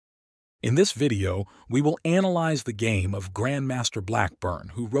In this video, we will analyze the game of Grandmaster Blackburne,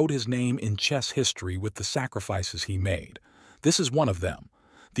 who wrote his name in chess history with the sacrifices he made. This is one of them.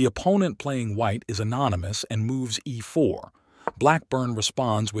 The opponent playing white is anonymous and moves e4. Blackburne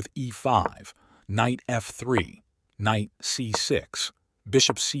responds with e5, knight f3, knight c6,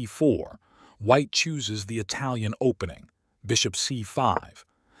 bishop c4. White chooses the Italian opening, bishop c5.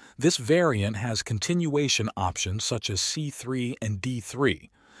 This variant has continuation options such as c3 and d3.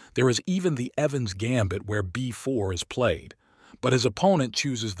 There is even the Evans Gambit where b4 is played, but his opponent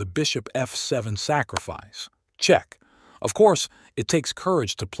chooses the bishop f7 sacrifice. Check. Of course, it takes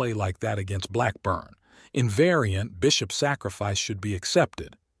courage to play like that against Blackburne. In variant, bishop sacrifice should be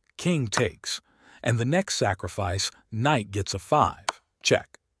accepted. King takes. And the next sacrifice, knight gets a 5.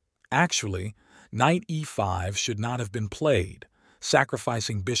 Check. Actually, knight e5 should not have been played.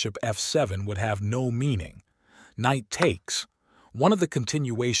 Sacrificing bishop f7 would have no meaning. Knight takes. One of the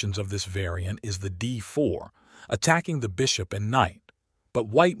continuations of this variant is the d4, attacking the bishop and knight. But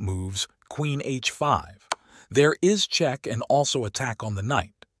white moves queen h5. There is check and also attack on the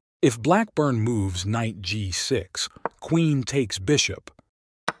knight. If Blackburne moves knight g6, queen takes bishop.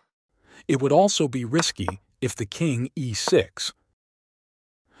 It would also be risky if the king e6.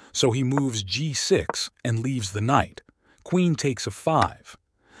 So he moves g6 and leaves the knight. Queen takes a 5.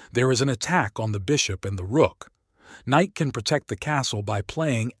 There is an attack on the bishop and the rook. Knight can protect the castle by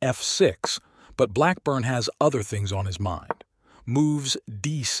playing f6, but Blackburne has other things on his mind. Moves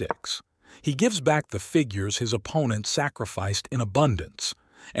d6. He gives back the figures his opponent sacrificed in abundance.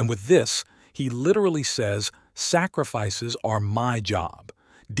 And with this, he literally says, "Sacrifices are my job."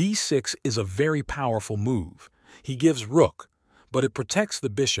 d6 is a very powerful move. He gives rook, but it protects the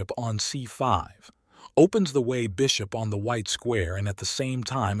bishop on c5. Opens the way bishop on the white square and at the same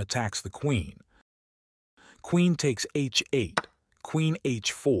time attacks the queen. Queen takes h8, queen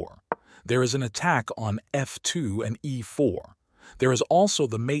h4. There is an attack on f2 and e4. There is also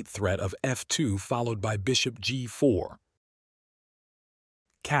the mate threat of f2 followed by bishop g4.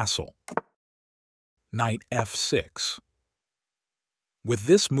 Castle. Knight f6. With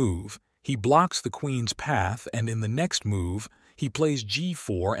this move, he blocks the queen's path, and in the next move, he plays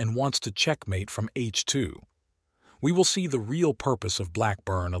g4 and wants to checkmate from h2. We will see the real purpose of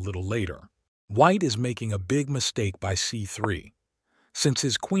Blackburne a little later. White is making a big mistake by c3. Since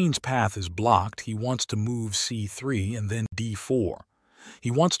his queen's path is blocked, he wants to move c3 and then d4. He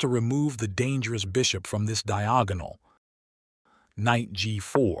wants to remove the dangerous bishop from this diagonal. Knight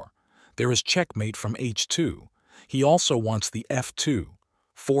g4. There is checkmate from h2. He also wants the f2.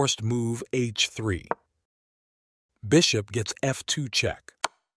 Forced move h3. Bishop gets f2 check.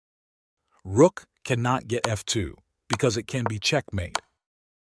 Rook cannot get f2 because it can be checkmate.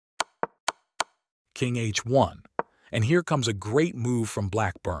 King h1. And here comes a great move from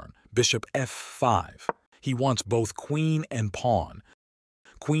Blackburne, bishop f5. He wants both queen and pawn.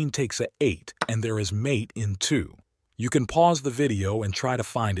 Queen takes a 8, and there is mate in 2. You can pause the video and try to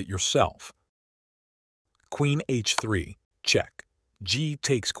find it yourself. Queen h3, check. G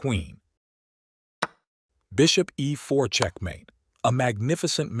takes queen. Bishop e4 checkmate. A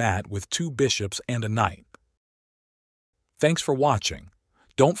magnificent mat with 2 bishops and a knight. Thanks for watching.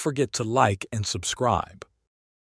 Don't forget to like and subscribe.